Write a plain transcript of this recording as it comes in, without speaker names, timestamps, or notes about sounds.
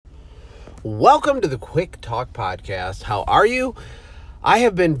Welcome to the Quick Talk Podcast. How are you? I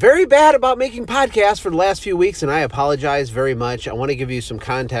have been very bad about making podcasts for the last few weeks, and I apologize very much. I want to give you some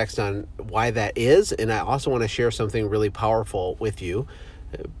context on why that is, and I also want to share something really powerful with you.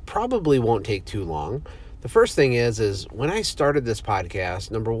 It probably won't take too long. The first thing is when I started this podcast,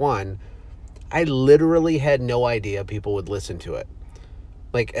 number one, I literally had no idea people would listen to it,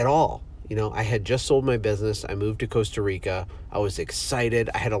 like at all. You know, I had just sold my business. I moved to Costa Rica. I was excited.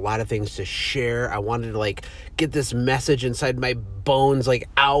 I had a lot of things to share. I wanted to get this message inside my bones,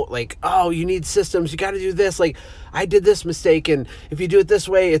 out, oh, you need systems. You got to do this. I did this mistake. And if you do it this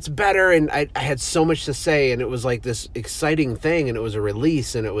way, it's better. And I had so much to say. And it was this exciting thing. And it was a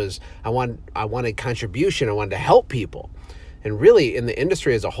release. And it was, I wanted contribution. I wanted to help people. And really in the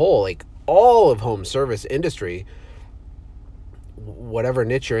industry as a whole, all of home service industry, whatever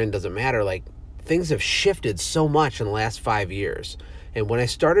niche you're in, doesn't matter. Things have shifted so much in the last 5 years. And when I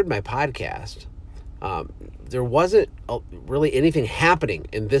started my podcast, there wasn't really anything happening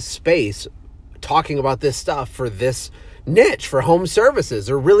in this space talking about this stuff for this niche, for home services.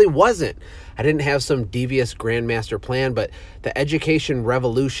 There really wasn't. I didn't have some devious grandmaster plan, but the education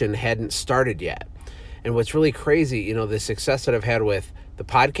revolution hadn't started yet. And what's really crazy, the success that I've had with the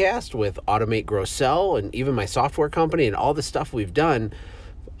podcast, with Automate, Grow, Sell, and even my software company and all the stuff we've done,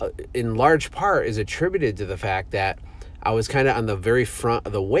 in large part is attributed to the fact that I was kind of on the very front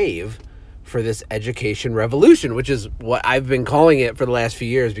of the wave for this education revolution, which is what I've been calling it for the last few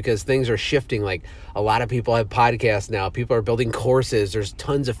years, because things are shifting. A lot of people have podcasts now. People are building courses. There's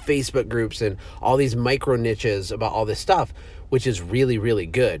tons of Facebook groups and all these micro niches about all this stuff, which is really, really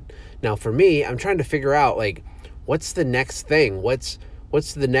good. Now, for me, I'm trying to figure out, what's the next thing? What's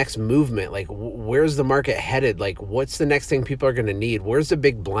the next movement? Where's the market headed? What's the next thing people are going to need? Where's the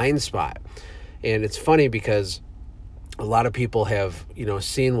big blind spot? And it's funny because a lot of people have,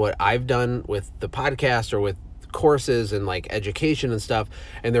 seen what I've done with the podcast or with courses and education and stuff,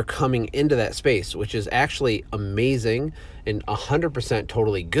 and they're coming into that space, which is actually amazing and 100%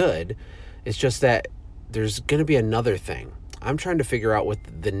 totally good. It's just that there's going to be another thing. I'm trying to figure out what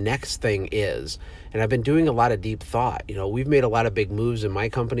the next thing is. And I've been doing a lot of deep thought. We've made a lot of big moves in my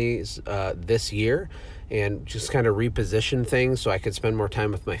companies this year, and just kind of reposition things so I could spend more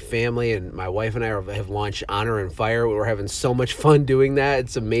time with my family. And my wife and I have launched Honor and Fire. We're having so much fun doing that.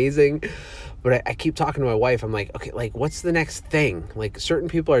 It's amazing. But I keep talking to my wife. I'm like, okay, what's the next thing? Certain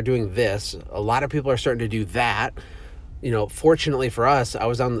people are doing this. A lot of people are starting to do that. Fortunately for us, I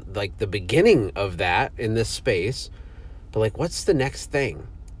was on the beginning of that in this space. But what's the next thing?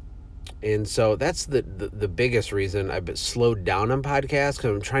 And so that's the biggest reason I've been slowed down on podcasts,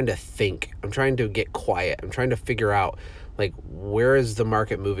 because I'm trying to think. I'm trying to get quiet. I'm trying to figure out where is the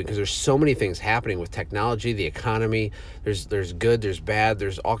market moving? Because there's so many things happening with technology, the economy. There's good, there's bad,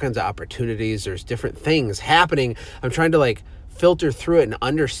 there's all kinds of opportunities. There's different things happening. I'm trying to filter through it and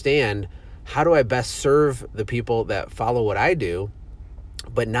understand, how do I best serve the people that follow what I do,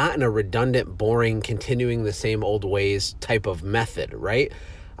 but not in a redundant, boring, continuing the same old ways type of method, right?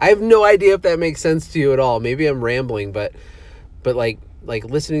 I have no idea if that makes sense to you at all. Maybe I'm rambling, but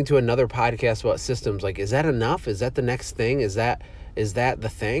listening to another podcast about systems, is that enough? Is that the next thing? Is that the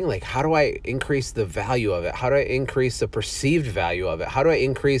thing? How do I increase the value of it? How do I increase the perceived value of it? How do I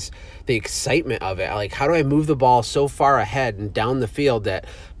increase the excitement of it? How do I move the ball so far ahead and down the field that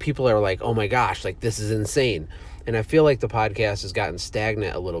people are oh my gosh, this is insane? And I feel the podcast has gotten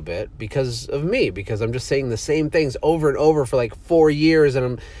stagnant a little bit because of me, because I'm just saying the same things over and over for 4 years,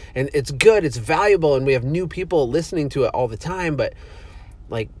 and it's good, it's valuable, and we have new people listening to it all the time, but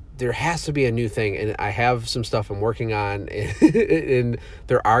there has to be a new thing. And I have some stuff I'm working on, and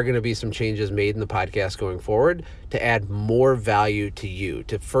there are going to be some changes made in the podcast going forward to add more value to you,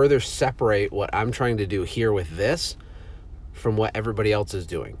 to further separate what I'm trying to do here with this from what everybody else is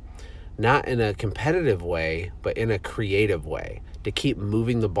doing. Not in a competitive way, but in a creative way, to keep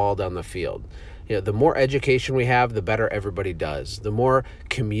moving the ball down the field. The more education we have, the better everybody does. The more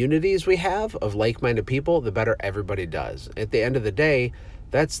communities we have of like-minded people, the better everybody does. At the end of the day,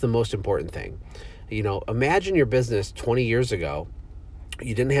 that's the most important thing. Imagine your business 20 years ago.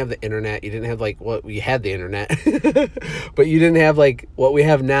 You didn't have the internet. You didn't have you had the internet, but you didn't have what we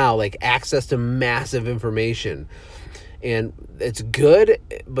have now, access to massive information. And it's good,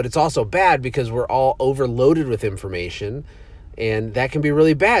 but it's also bad because we're all overloaded with information, and that can be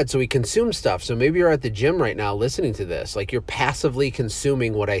really bad. So we consume stuff. So maybe you're at the gym right now listening to this, you're passively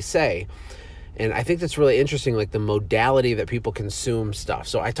consuming what I say. And I think that's really interesting, the modality that people consume stuff.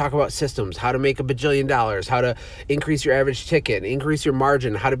 So I talk about systems, how to make $1 bajillion, how to increase your average ticket, increase your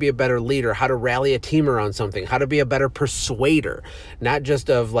margin, how to be a better leader, how to rally a team around something, how to be a better persuader, not just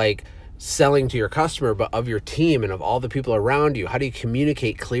of selling to your customer, but of your team and of all the people around you. How do you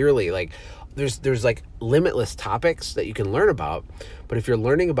communicate clearly? Like there's like limitless topics that you can learn about, but if you're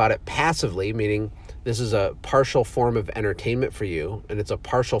learning about it passively, meaning this is a partial form of entertainment for you and it's a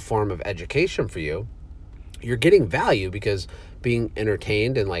partial form of education for you, you're getting value because being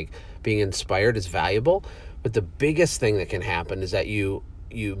entertained and like being inspired is valuable. But the biggest thing that can happen is that you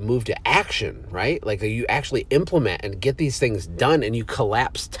move to action, right? Like you actually implement and get these things done, and you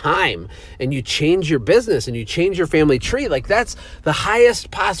collapse time and you change your business and you change your family tree. Like that's the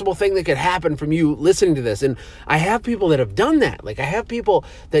highest possible thing that could happen from you listening to this. And I have people that have done that. Like I have people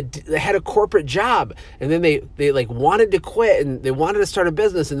that had a corporate job and then they like wanted to quit and they wanted to start a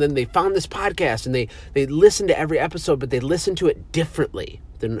business, and then they found this podcast and they listened to every episode, but they listened to it differently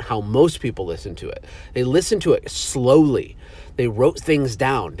than how most people listen to it. They listened to it slowly. They wrote things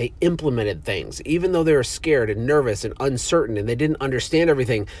down. They implemented things. Even though they were scared and nervous and uncertain and they didn't understand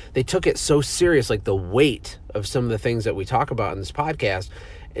everything, they took it so serious, like the weight of some of the things that we talk about in this podcast,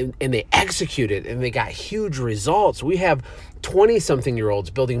 and they executed and they got huge results. We have 20-something-year-olds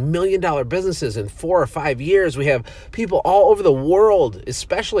building $1 million businesses in 4 or 5 years. We have people all over the world,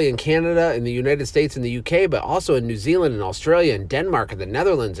 especially in Canada and the United States and the UK, but also in New Zealand and Australia and Denmark and the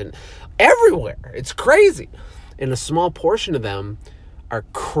Netherlands and everywhere. It's crazy. And a small portion of them are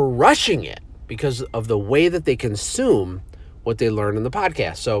crushing it because of the way that they consume what they learn in the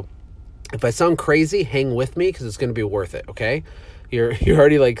podcast. So if I sound crazy, hang with me because it's going to be worth it, okay? You're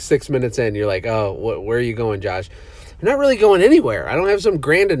already like 6 minutes in. You're like, oh, where are you going, Josh? I'm not really going anywhere. I don't have some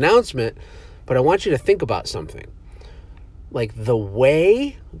grand announcement, but I want you to think about something. Like the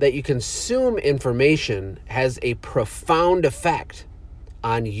way that you consume information has a profound effect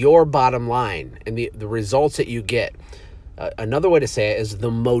on your bottom line and the results that you get. Another way to say it is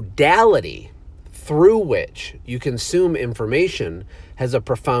the modality through which you consume information has a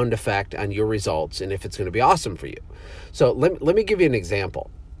profound effect on your results and if it's going to be awesome for you. So let me give you an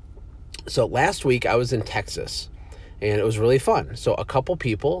example. So last week I was in Texas and it was really fun. So a couple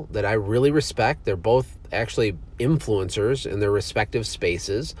people that I really respect, they're both actually influencers in their respective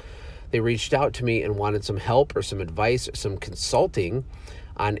spaces. They reached out to me and wanted some help or some advice or some consulting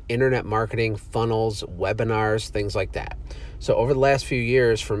on internet marketing, funnels, webinars, things like that. So over the last few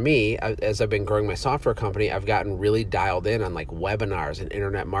years for me, as I've been growing my software company, I've gotten really dialed in on like webinars and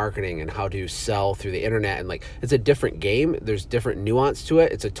internet marketing and how to sell through the internet. And like, it's a different game. There's different nuance to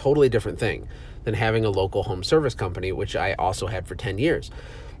it. It's a totally different thing than having a local home service company, which I also had for 10 years.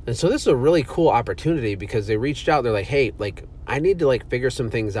 And so this is a really cool opportunity because they reached out. They're like, hey, like I need to like figure some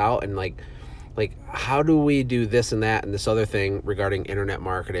things out and like how do we do this and that and this other thing regarding internet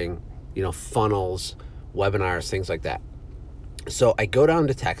marketing, funnels, webinars, things like that. So I go down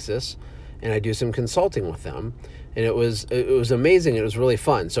to Texas and I do some consulting with them, and it was amazing. It was really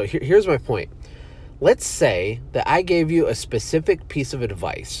fun. So here's my point. Let's say that I gave you a specific piece of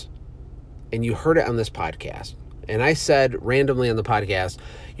advice and you heard it on this podcast. And I said randomly on the podcast,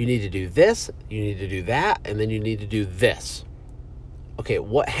 you need to do this, you need to do that, and then you need to do this. Okay,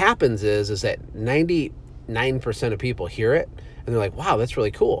 what happens is that 99% of people hear it and they're like, wow, that's really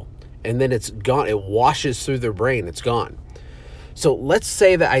cool. And then it's gone. It washes through their brain. It's gone. So let's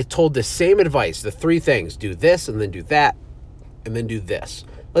say that I told the same advice, the 3 things, do this and then do that and then do this.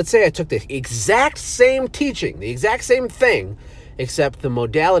 Let's say I took the exact same teaching, the exact same thing, except the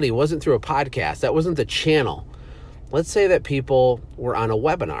modality wasn't through a podcast. That wasn't the channel. Let's say that people were on a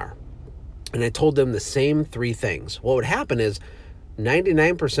webinar and I told them the same 3 things. What would happen is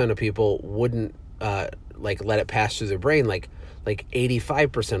 99% of people wouldn't let it pass through their brain like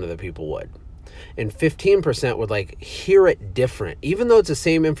 85% of the people would. And 15% would hear it different. Even though it's the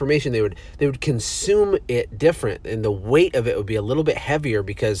same information, they would consume it different, and the weight of it would be a little bit heavier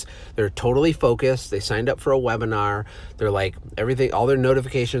because they're totally focused. They signed up for a webinar. They're everything, all their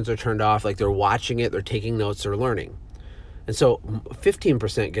notifications are turned off. They're watching it, they're taking notes, they're learning. And so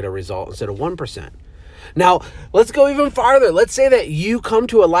 15% get a result instead of 1%. Now, let's go even farther. Let's say that you come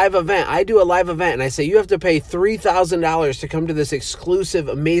to a live event. I do a live event, and I say you have to pay $3,000 to come to this exclusive,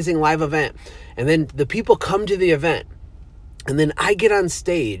 amazing live event. And then the people come to the event, and then I get on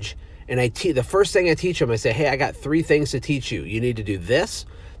stage, and the first thing I teach them, I say, hey, I got 3 things to teach you. You need to do this,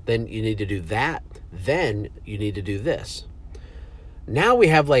 then you need to do that, then you need to do this. Now we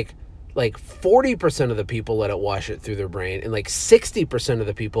have 40% of the people let it wash it through their brain, and 60% of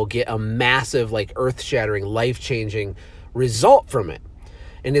the people get a massive, earth-shattering, life-changing result from it.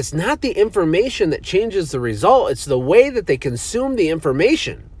 And it's not the information that changes the result, it's the way that they consume the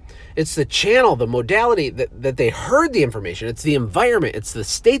information. It's the channel, the modality that they heard the information. It's the environment. It's the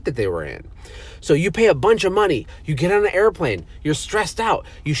state that they were in. So you pay a bunch of money. You get on an airplane. You're stressed out.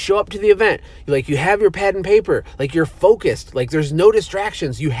 You show up to the event. You have your pad and paper. You're focused. There's no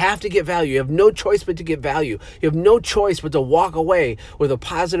distractions. You have to get value. You have no choice but to get value. You have no choice but to walk away with a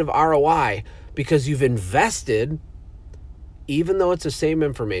positive ROI because you've invested, even though it's the same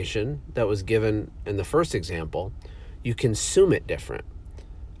information that was given in the first example, you consume it different.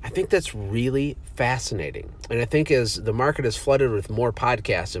 I think that's really fascinating. And I think as the market is flooded with more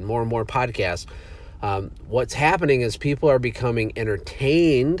podcasts and more podcasts, what's happening is people are becoming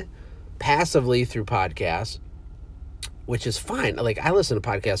entertained passively through podcasts, which is fine. I listen to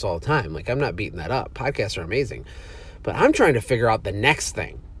podcasts all the time. I'm not beating that up. Podcasts are amazing. But I'm trying to figure out the next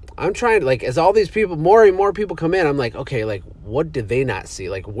thing. I'm trying to, as all these people, more and more people come in, I'm okay, what did they not see?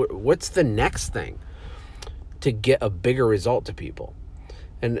 What's the next thing to get a bigger result to people?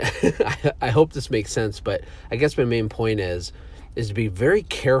 And I hope this makes sense, but I guess my main point is to be very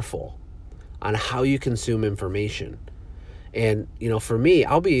careful on how you consume information. And, for me,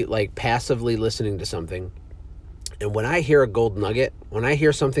 I'll be passively listening to something. And when I hear a gold nugget, when I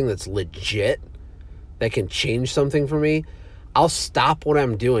hear something that's legit, that can change something for me, I'll stop what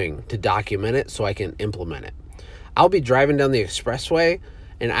I'm doing to document it so I can implement it. I'll be driving down the expressway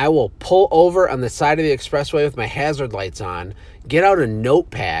and I will pull over on the side of the expressway with my hazard lights on, get out a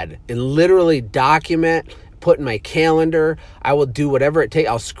notepad and literally document, put in my calendar. I will do whatever it takes.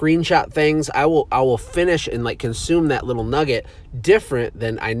 I'll screenshot things. I will finish and consume that little nugget different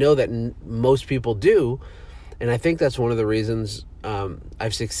than I know that most people do. And I think that's one of the reasons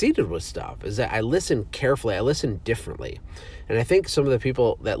I've succeeded with stuff, is that I listen carefully. I listen differently. And I think some of the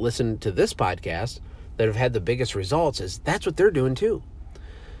people that listen to this podcast that have had the biggest results is that's what they're doing too.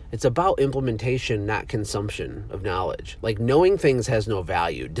 It's about implementation, not consumption of knowledge. Knowing things has no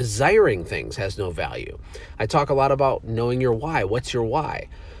value. Desiring things has no value. I talk a lot about knowing your why. What's your why?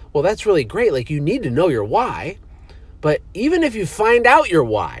 Well, that's really great. You need to know your why. But even if you find out your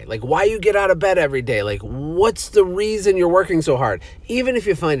why, why you get out of bed every day, what's the reason you're working so hard? Even if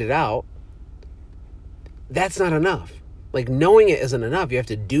you find it out, that's not enough. Knowing it isn't enough. You have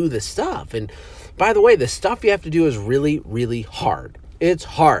to do the stuff. And by the way, the stuff you have to do is really, really hard. It's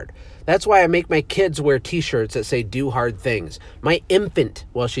hard. That's why I make my kids wear t-shirts that say do hard things. My infant,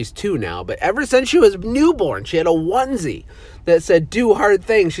 well, she's 2 now, but ever since she was newborn, she had a onesie that said do hard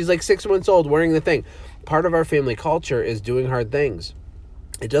things. She's 6 months old wearing the thing. Part of our family culture is doing hard things.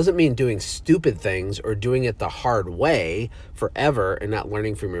 It doesn't mean doing stupid things or doing it the hard way forever and not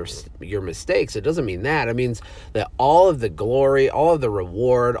learning from your mistakes. It doesn't mean that. It means that all of the glory, all of the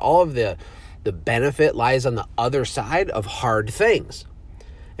reward, all of the benefit lies on the other side of hard things.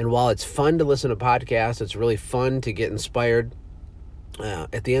 And while it's fun to listen to podcasts, it's really fun to get inspired.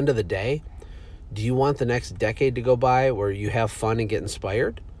 At the end of the day, do you want the next decade to go by where you have fun and get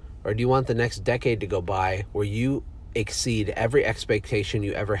inspired? Or do you want the next decade to go by where you exceed every expectation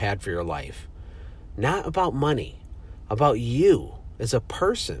you ever had for your life? Not about money, about you as a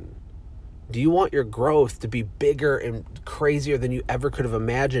person. Do you want your growth to be bigger and crazier than you ever could have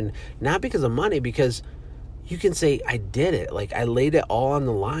imagined? Not because of money, because you can say, I did it. I laid it all on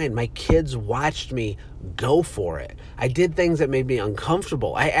the line. My kids watched me go for it. I did things that made me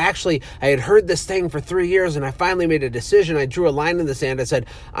uncomfortable. I had heard this thing for 3 years and I finally made a decision. I drew a line in the sand. I said,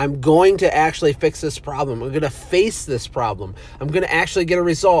 I'm going to actually fix this problem. I'm going to face this problem. I'm going to actually get a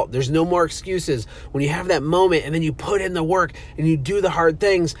result. There's no more excuses. When you have that moment and then you put in the work and you do the hard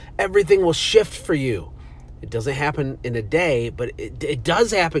things, everything will shift for you. It doesn't happen in a day, but it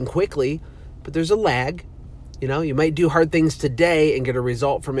does happen quickly, but there's a lag. You might do hard things today and get a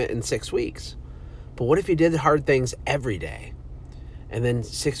result from it in 6 weeks. But what if you did hard things every day? And then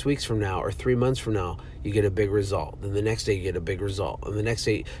 6 weeks from now or 3 months from now, you get a big result. Then the next day you get a big result. And the next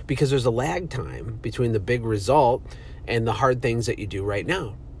day, because there's a lag time between the big result and the hard things that you do right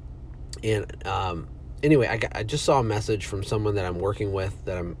now. And anyway, I just saw a message from someone that I'm working with,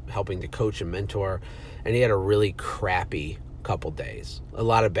 that I'm helping to coach and mentor. And he had a really crappy couple days. A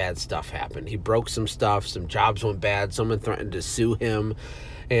lot of bad stuff happened. He broke some stuff. Some jobs went bad. Someone threatened to sue him.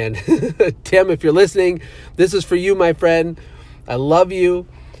 And Tim, if you're listening, this is for you, my friend. I love you.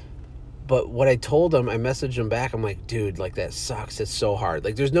 But what I told him, I messaged him back. I'm like, dude, that sucks. It's so hard.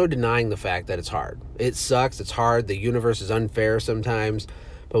 There's no denying the fact that it's hard. It sucks. It's hard. The universe is unfair sometimes.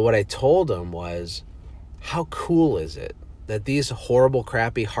 But what I told him was, how cool is it that these horrible,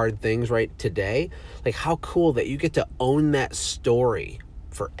 crappy, hard things right today, how cool that you get to own that story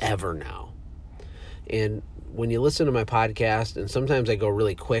forever now. And when you listen to my podcast, and sometimes I go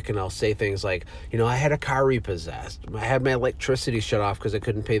really quick and I'll say things like, I had a car repossessed. I had my electricity shut off because I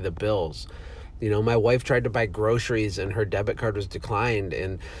couldn't pay the bills. My wife tried to buy groceries and her debit card was declined.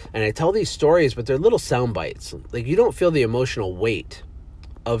 And I tell these stories, but they're little sound bites. Like, you don't feel the emotional weight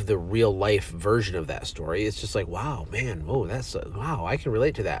of the real life version of that story. It's just like, wow, man, wow, I can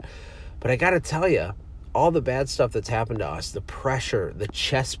relate to that. But I got to tell you, all the bad stuff that's happened to us, the pressure, the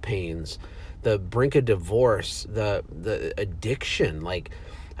chest pains, the brink of divorce, the addiction, like,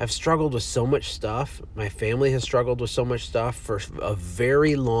 I've struggled with so much stuff. My family has struggled with so much stuff for a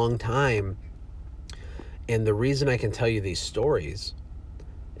very long time. And the reason I can tell you these stories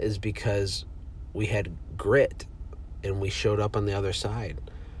is because we had grit and we showed up on the other side.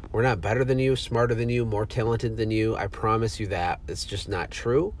 We're not better than you, smarter than you, more talented than you. I promise you that. It's just not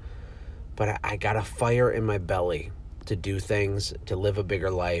true. But I got a fire in my belly to do things, to live a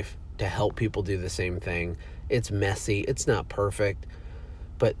bigger life, to help people do the same thing. It's messy. It's not perfect.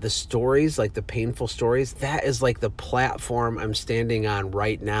 But the stories, like the painful stories, that is like the platform I'm standing on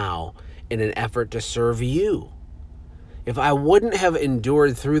right now in an effort to serve you. If I wouldn't have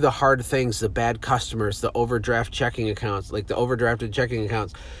endured through the hard things, the bad customers, the overdraft checking accounts, like the overdrafted checking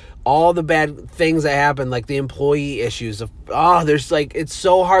accounts, all the bad things that happen, like the employee issues of, it's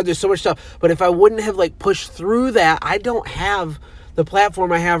so hard. There's so much stuff. But if I wouldn't have pushed through that, I don't have the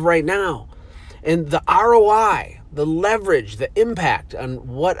platform I have right now. And the ROI, the leverage, the impact on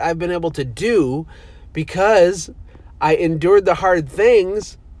what I've been able to do because I endured the hard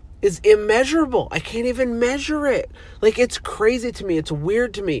things is immeasurable. I can't even measure it. It's crazy to me. It's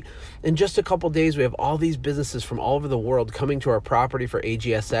weird to me. In just a couple days, we have all these businesses from all over the world coming to our property for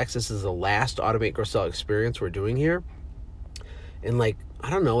AGSX. This is the last Automate, Grow, Sell experience we're doing here. And I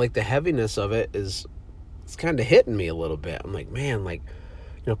don't know, the heaviness of it it's kind of hitting me a little bit. I'm like, man,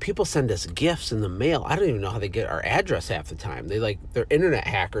 people send us gifts in the mail. I don't even know how they get our address half the time. They're internet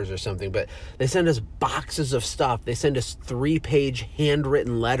hackers or something, but they send us boxes of stuff. They send us 3-page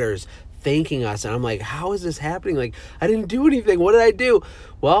handwritten letters thanking us. And I'm like, how is this happening? I didn't do anything. What did I do?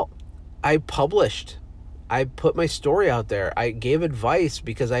 Well, I published. I put my story out there. I gave advice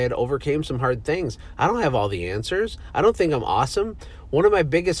because I had overcame some hard things. I don't have all the answers. I don't think I'm awesome. One of my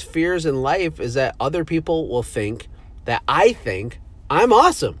biggest fears in life is that other people will think that I think I'm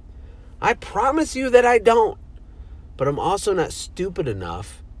awesome. I promise you that I don't. But I'm also not stupid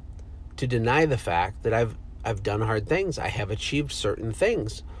enough to deny the fact that I've done hard things. I have achieved certain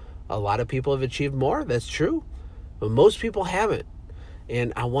things. A lot of people have achieved more. That's true. But most people haven't.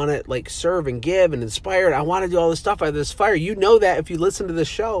 And I want to serve and give and inspire. I want to do all this stuff out of this fire. You know that if you listen to this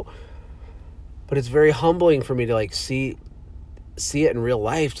show. But it's very humbling for me to see it in real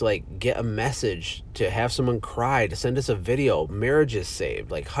life, to get a message, to have someone cry, to send us a video, marriages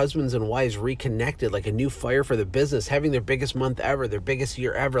saved, husbands and wives reconnected, a new fire for the business, having their biggest month ever, their biggest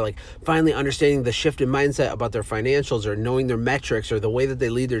year ever, finally understanding the shift in mindset about their financials or knowing their metrics or the way that they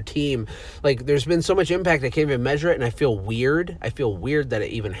lead their team. There's been so much impact I can't even measure it, and I feel weird. I feel weird that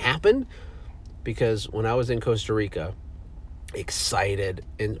it even happened, because when I was in Costa Rica, excited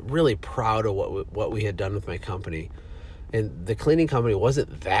and really proud of what we had done with my company. And the cleaning company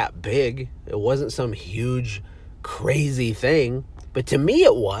wasn't that big. It wasn't some huge, crazy thing. But to me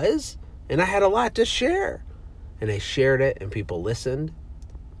it was. And I had a lot to share. And I shared it and people listened.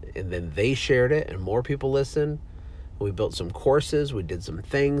 And then they shared it and more people listened. We built some courses. We did some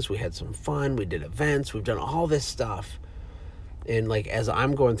things. We had some fun. We did events. We've done all this stuff. And as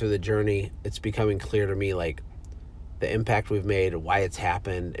I'm going through the journey, it's becoming clear to me the impact we've made, why it's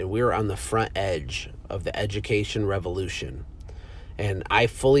happened, and we were on the front edge of the education revolution. And I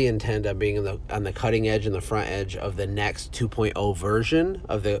fully intend on being on the cutting edge and the front edge of the next 2.0 version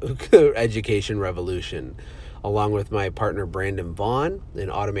of the education revolution, along with my partner Brandon Vaughn in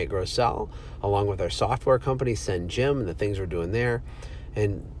Automate, Grow, Sell, along with our software company Send Jim and the things we're doing there,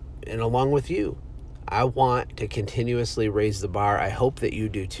 and along with you. I want to continuously raise the bar. I hope that you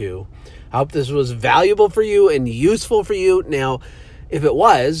do too. I hope this was valuable for you and useful for you. Now, if it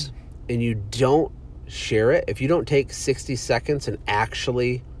was, and you don't share it, if you don't take 60 seconds and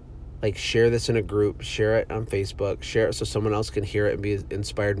actually share this in a group, share it on Facebook, share it so someone else can hear it and be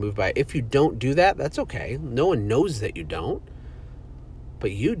inspired, moved by it. If you don't do that, that's okay. No one knows that you don't,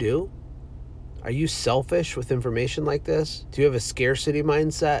 but you do. Are you selfish with information like this? Do you have a scarcity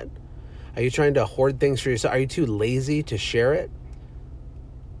mindset? Are you trying to hoard things for yourself? Are you too lazy to share it?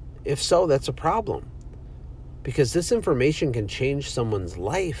 If so, that's a problem. Because this information can change someone's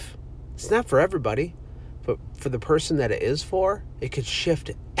life. It's not for everybody, but for the person that it is for, it could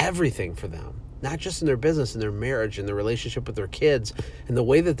shift everything for them. Not just in their business, in their marriage, in their relationship with their kids, and the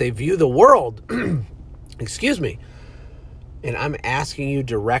way that they view the world. Excuse me. And I'm asking you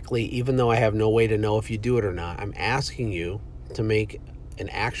directly, even though I have no way to know if you do it or not, I'm asking you to make an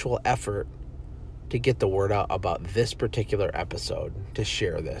actual effort to get the word out about this particular episode, to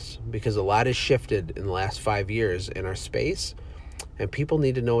share this, because a lot has shifted in the last 5 years in our space, and people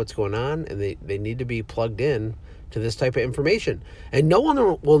need to know what's going on, and they need to be plugged in to this type of information. And no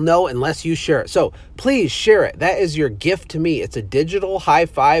one will know unless you share it. So please share it. That is your gift to me. It's a digital high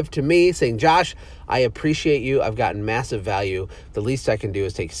five to me saying, Josh, I appreciate you. I've gotten massive value. The least I can do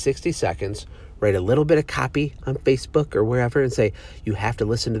is take 60 seconds, write a little bit of copy on Facebook or wherever and say, you have to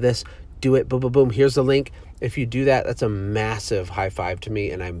listen to this. Do it. Boom, boom, boom. Here's the link. If you do that, that's a massive high five to me,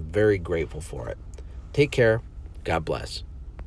 and I'm very grateful for it. Take care. God bless.